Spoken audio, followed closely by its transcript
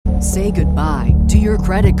Say goodbye to your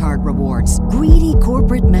credit card rewards. Greedy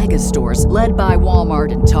corporate mega stores, led by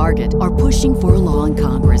Walmart and Target, are pushing for a law in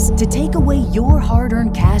Congress to take away your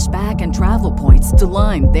hard-earned cash back and travel points to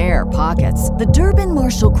line their pockets. The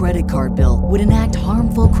Durbin-Marshall credit card bill would enact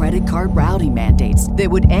harmful credit card routing mandates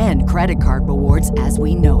that would end credit card rewards as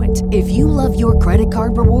we know it. If you love your credit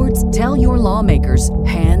card rewards, tell your lawmakers,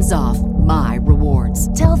 hands off my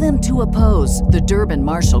rewards. Tell them to oppose the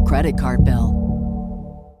Durbin-Marshall credit card bill.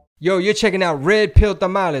 Yo, you're checking out Red Pill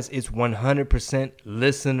Tamales. It's 100%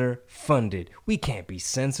 listener funded. We can't be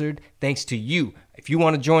censored thanks to you. If you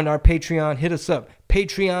want to join our Patreon, hit us up.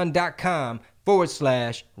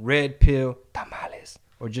 Patreon.com/Red Pill Tamales.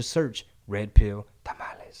 Or just search Red Pill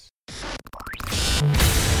Tamales.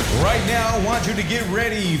 Right now, I want you to get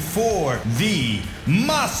ready for the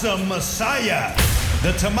Masa Messiah,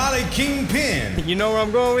 the Tamale Kingpin. You know where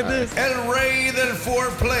I'm going with this? El Rey del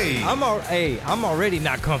Foreplay. I'm already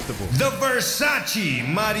not comfortable. The Versace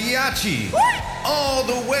Mariachi. What? All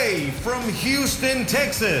the way from Houston,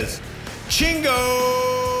 Texas. Chingo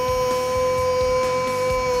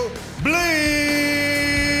Bling.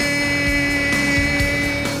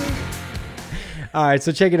 All right,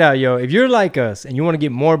 so check it out, yo. If you're like us and you want to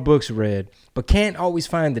get more books read, but can't always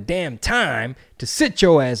find the damn time to sit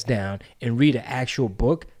your ass down and read an actual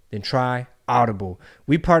book, then try Audible.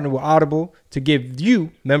 We partner with Audible to give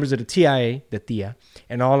you, members of the TIA, the TIA,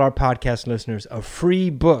 and all our podcast listeners, a free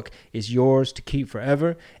book is yours to keep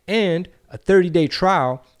forever and a 30-day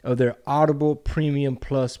trial of their Audible Premium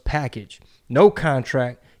Plus package. No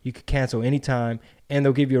contract. You can cancel anytime, and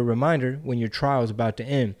they'll give you a reminder when your trial is about to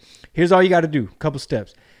end. Here's all you got to do. Couple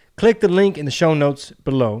steps. Click the link in the show notes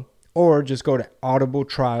below, or just go to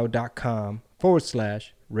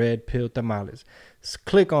audibletrial.com/Red Pill Tamales.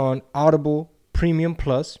 Click on Audible Premium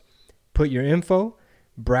Plus, put your info,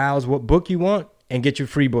 browse what book you want, and get your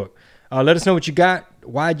free book. Let us know what you got.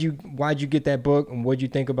 Why'd you get that book, and what'd you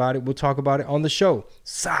think about it? We'll talk about it on the show.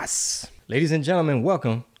 Sas. Ladies and gentlemen,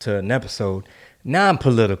 welcome to an episode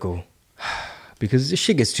non-political, because this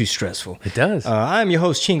shit gets too stressful. It does. I'm your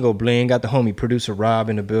host, Chingo Bling. Got the homie producer Rob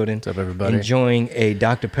in the building. What's up, everybody? Enjoying a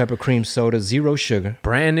Dr. Pepper cream soda, 0 sugar.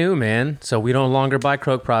 Brand new, man. So we no longer buy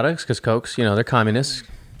Coke products because Cokes, they're communists.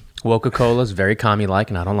 Coca-Cola's very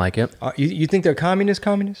commie-like, and I don't like it. You think they're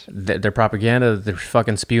communists? Their propaganda, they're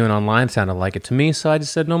fucking spewing online sounded like it to me, so I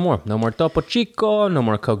just said no more. No more Topo Chico, no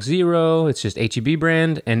more Coke Zero. It's just H-E-B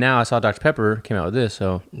brand, and now I saw Dr. Pepper came out with this,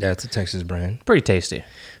 so... That's a Texas brand. Pretty tasty.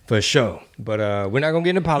 For sure. But we're not going to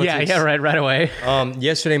get into politics. Yeah, right away.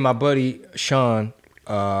 Yesterday, my buddy Sean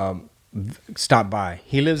stopped by.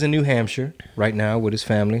 He lives in New Hampshire right now with his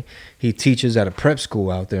family. He teaches at a prep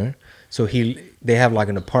school out there. So they have like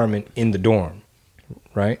an apartment in the dorm,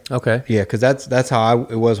 right? Okay. Yeah, because that's how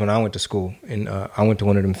it was when I went to school, and I went to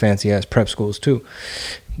one of them fancy ass prep schools too.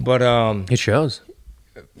 But it shows.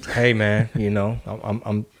 Hey man,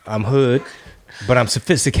 I'm hood, but I'm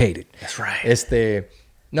sophisticated. That's right.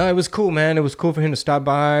 No, it was cool, man. It was cool for him to stop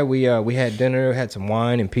by. We had dinner, had some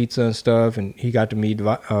wine and pizza and stuff, and he got to meet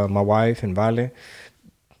my wife and Vale.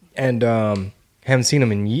 And haven't seen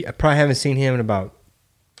him I probably haven't seen him in about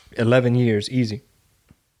 11 years, easy.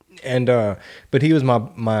 And but he was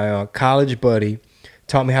my college buddy,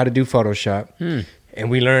 taught me how to do Photoshop, and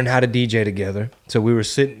we learned how to DJ together. So we were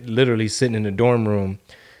literally sitting in the dorm room,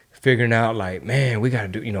 figuring out like, man, we gotta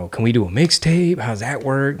do, can we do a mixtape? How's that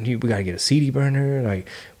work? We gotta get a CD burner. Like,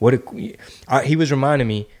 he was reminding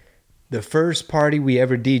me, the first party we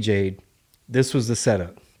ever DJ'd, this was the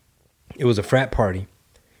setup. It was a frat party.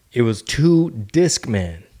 It was 2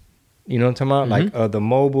 Discman. You know what I'm talking about? Like the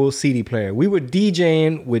mobile CD player. We were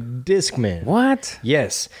DJing with Discman. What?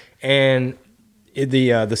 Yes. And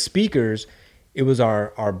the speakers, it was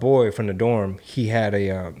our boy from the dorm. He had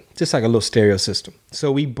just like a little stereo system.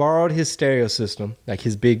 So we borrowed his stereo system, like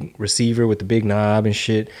his big receiver with the big knob and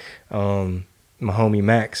shit. My homie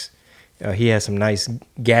Max, he had some nice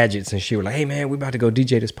gadgets and shit. We're like, hey man, we about to go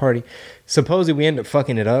DJ this party. Supposedly we ended up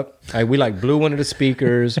fucking it up. Like we like blew one of the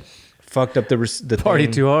speakers. Fucked up the party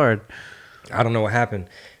thing. Too hard. I don't know what happened,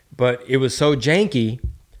 but it was so janky,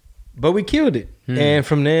 but we killed it. And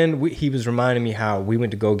from then, he was reminding me how we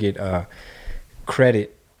went to go get a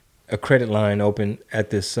credit line open at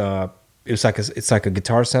this. It's like a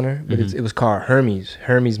guitar center, but it was called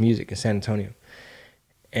Hermes Music in San Antonio.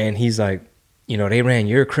 And he's like, they ran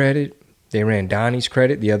your credit, they ran Donnie's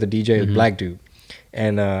credit, the other DJ, was black dude.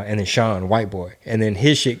 And then Sean, white boy, and then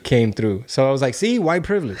his shit came through. So I was like, "See, white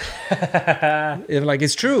privilege."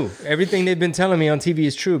 It's true. Everything they've been telling me on TV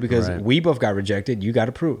is true because we both got rejected. You got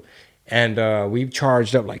approved, and we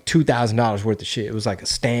charged up like $2,000 worth of shit. It was like a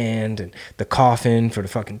stand and the coffin for the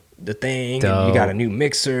fucking the thing, and Dope. you got a new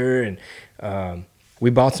mixer, and we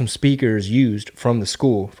bought some speakers used from the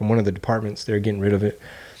school, from one of the departments. They're getting rid of it,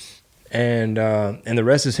 and the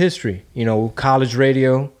rest is history. You know, college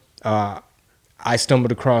radio. I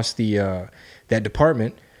stumbled across the that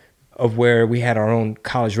department of where we had our own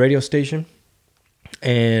college radio station,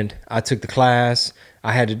 and I took the class.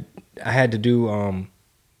 I had to do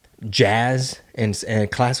jazz and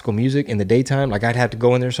classical music in the daytime. Like I'd have to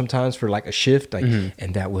go in there sometimes for like a shift, like,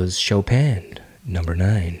 and that was Chopin number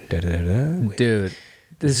 9. Da, da, da, da. Dude,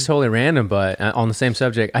 this is totally random, but on the same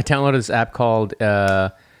subject, I downloaded this app called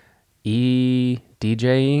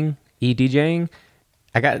eDJing.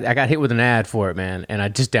 I got hit with an ad for it, man, and I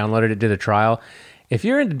just downloaded it, did a trial. If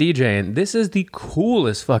you're into DJing, this is the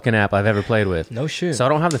coolest fucking app I've ever played with. No shit. So I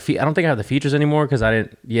don't have I don't think I have the features anymore because I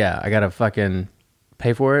didn't. Yeah, I gotta fucking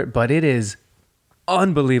pay for it, but it is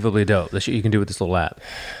unbelievably dope. The shit you can do with this little app.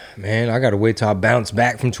 Man, I gotta wait till I bounce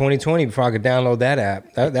back from 2020 before I could download that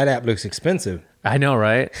app. That app looks expensive. I know,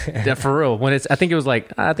 right? Yeah, for real. When I think it's like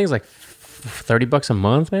 $30 a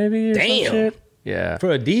month, maybe. Or some Damn. shit. Yeah. For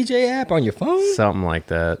a DJ app on your phone? Something like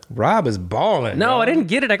that. Rob is balling. No, bro. I didn't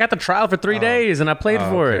get it. I got the trial for 3 days and I played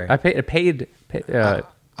for it. okay. I paid.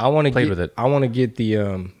 I want to played get with it. I want to get the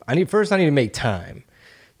I need to make time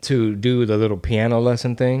to do the little piano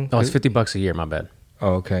lesson thing. Oh, it's $50 a year. My bad.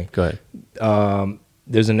 Oh, okay. Go ahead.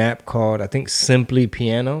 There's an app called, I think, Simply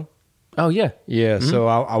Piano. Oh yeah. Yeah, so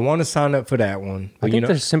I want to sign up for that one. I But think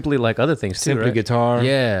there's simply like other things too. Simply right? Guitar.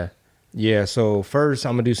 Yeah. Yeah, so first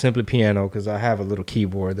I'm going to do Simply Piano because I have a little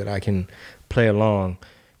keyboard that I can play along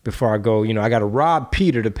before I go. You know, I got to rob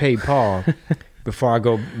Peter to pay Paul before I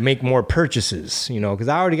go make more purchases, you know, because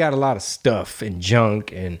I already got a lot of stuff and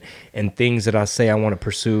junk and things that I say I want to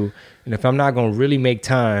pursue. And if I'm not going to really make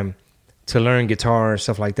time to learn guitar and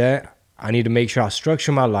stuff like that, I need to make sure I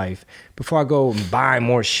structure my life before I go and buy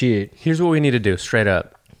more shit. Here's what we need to do, straight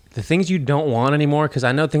up. The things you don't want anymore, because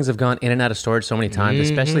I know things have gone in and out of storage so many times,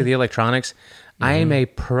 especially the electronics. I am a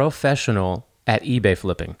professional at eBay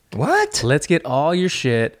flipping. What? Let's get all your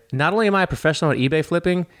shit. Not only am I a professional at eBay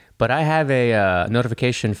flipping, but I have a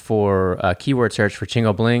notification for keyword search for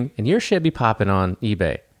Chingo Bling, and your shit be popping on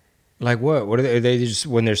eBay. Like what? What are they just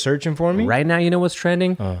when they're searching for me? Right now, you know what's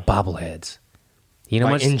trending? Bobbleheads. You know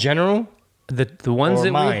Like what's in general? the ones Or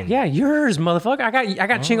that mine? yeah, yours, motherfucker. I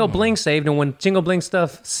got Chingo Bling saved, and when Chingo Bling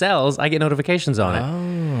stuff sells, I get notifications on it.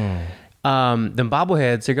 Them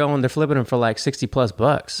bobbleheads, they're flipping them for like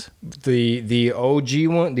 $60+. The OG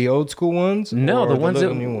one, the old school ones? No, Or the ones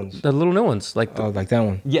little that new ones. the little new ones, like Oh, like that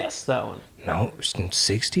one? yes, that one. No, it's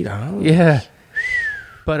 $60. Yeah.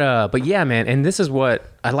 But yeah, man, and this is what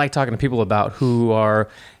I like talking to people about who are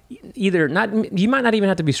either not, you might not even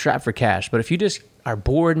have to be strapped for cash, but if you just are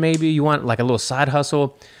bored, maybe you want like a little side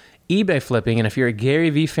hustle, eBay flipping. And if you're a Gary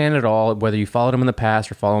Vee fan at all, whether you followed him in the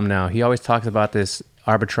past or follow him now, he always talks about this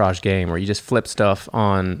arbitrage game where you just flip stuff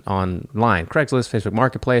online, Craigslist, Facebook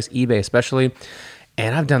Marketplace, eBay especially.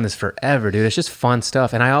 And I've done this forever, dude. It's just fun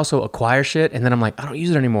stuff. And I also acquire shit, and then I'm like, I don't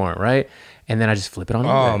use it anymore, right? And then I just flip it on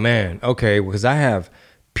eBay. Oh, man. Okay, because I have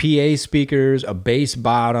PA speakers, a bass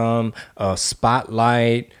bottom, a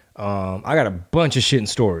spotlight. I got a bunch of shit in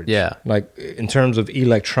storage. Yeah. Like in terms of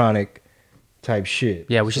electronic type shit.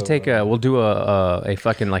 Yeah, we should we'll do a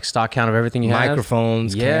fucking like stock count of everything you have.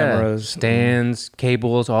 Microphones, cameras. stands,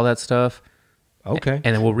 cables, all that stuff. Okay.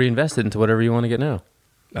 And then we'll reinvest it into whatever you want to get now.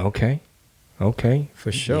 Okay.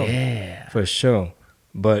 For sure. Yeah. For sure.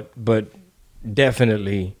 But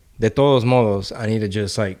definitely, de todos modos, I need to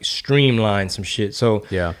just like streamline some shit. So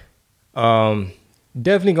Yeah.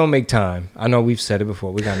 definitely gonna make time. I know we've said it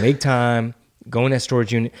before. We gotta make time. Go in that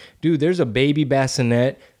storage unit, dude. There's a baby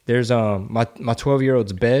bassinet. There's my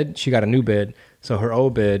 12-year-old's bed. She got a new bed, so her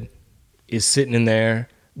old bed is sitting in there.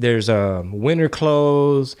 There's winter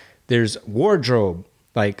clothes. There's wardrobe,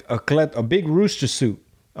 like a big rooster suit.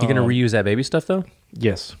 You gonna reuse that baby stuff though?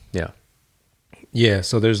 Yes. Yeah.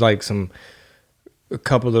 So there's like a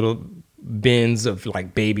couple little bins of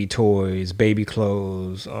like baby toys, baby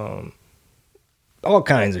clothes, all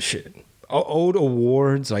kinds of shit. Old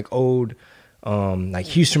awards, like old, like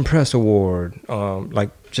Houston Press Award, like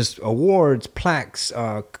just awards, plaques,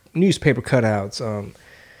 newspaper cutouts.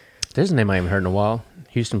 There's a name I haven't heard in a while.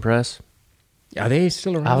 Houston Press. Are they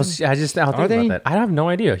still around? I was thinking about they? that. I have no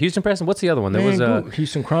idea. Houston Press. And what's the other one? There Man, was Google.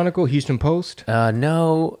 Houston Chronicle, Houston Post.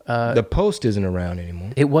 no. The Post isn't around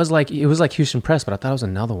anymore. It was like Houston Press, but I thought it was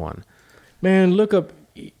another one. Man, look up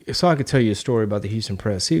so I could tell you a story about the Houston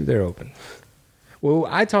Press. See if they're open. Well,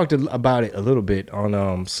 I talked about it a little bit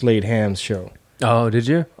on Slade Ham's show. Oh, did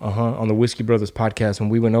you? On the Whiskey Brothers podcast when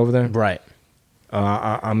we went over there. Right.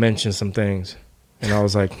 I mentioned some things. And I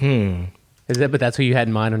was like, But that's who you had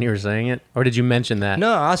in mind when you were saying it? Or did you mention that?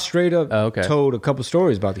 No, I straight up okay. told a couple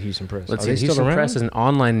stories about the Houston Press. Let's Are see. they still Houston around? Press is an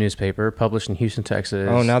online newspaper published in Houston, Texas.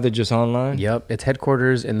 Oh, now they're just online? Yep. Its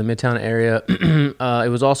headquarters in the Midtown area. It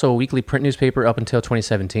was also a weekly print newspaper up until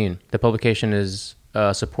 2017. The publication is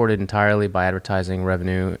supported entirely by advertising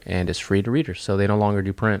revenue and is free to readers, so they no longer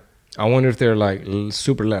do print. I wonder if they're like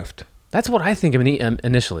super left. That's what I think of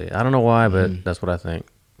initially. I don't know why, but that's what I think.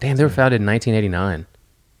 Damn, they were founded in 1989.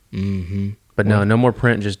 Mm-hmm. But no more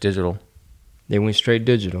print, just digital. They went straight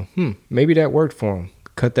digital. Maybe that worked for them.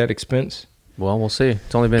 Cut that expense. Well, we'll see.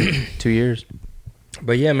 It's only been 2 years.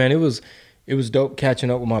 But yeah, man, it was dope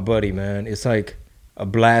catching up with my buddy, man. It's like a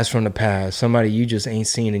blast from the past. Somebody you just ain't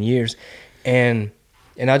seen in years. And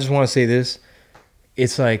I just want to say this.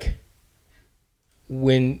 It's like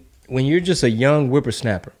when you're just a young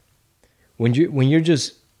whippersnapper, when you're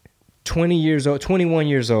just 20 years old, 21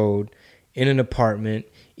 years old, in an apartment,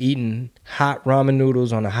 eating hot ramen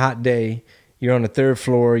noodles on a hot day. You're on the 3rd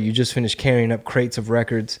floor. You just finished carrying up crates of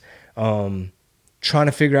records, trying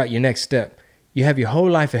to figure out your next step. You have your whole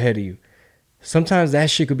life ahead of you. Sometimes that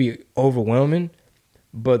shit could be overwhelming,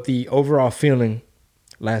 but the overall feeling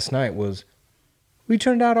last night was, we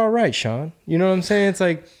turned out all right, Sean. You know what I'm saying? It's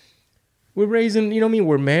like, we're raising, you know what I mean?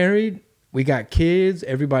 We're married. We got kids.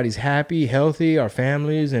 Everybody's happy, healthy, our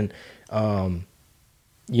families. And,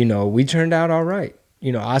 we turned out all right.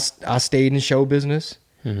 I stayed in show business.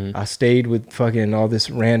 Mm-hmm. I stayed with fucking all this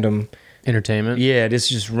random entertainment. Yeah, this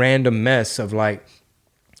just random mess of like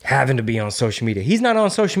having to be on social media. He's not on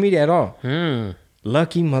social media at all.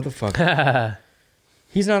 Lucky motherfucker.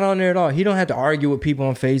 He's not on there at all. He don't have to argue with people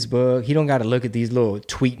on Facebook. He don't got to look at these little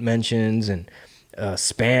tweet mentions and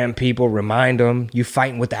spam people, remind them, you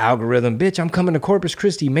fighting with the algorithm. Bitch, I'm coming to Corpus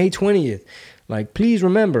Christi May 20th. Like, please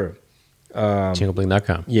remember.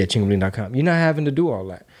 Chingabling.com. Yeah, chingabling.com. You're not having to do all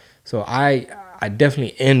that. So I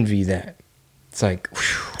definitely envy that. It's like,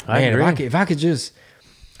 whew, man, if I could just,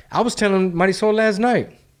 I was telling Mighty Soul last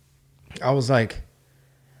night, I was like,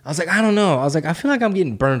 I don't know. I was like, I feel like I'm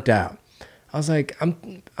getting burnt out. I was like, I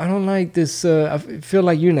don't like this. I feel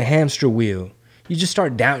like you're in a hamster wheel. You just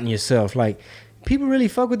start doubting yourself. Like, people really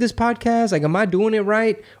fuck with this podcast? Like, am I doing it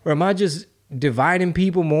right? Or am I just dividing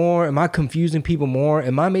people more? Am I confusing people more?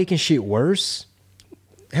 Am I making shit worse?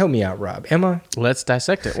 Help me out, Rob. Am I? Let's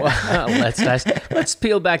dissect it. Well, let's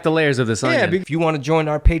peel back the layers of this onion. Yeah, if you want to join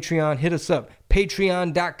our Patreon, hit us up.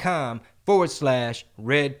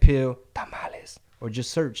 Patreon.com/Red Pill Tamales. Or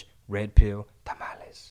just search Red Pill Tamales.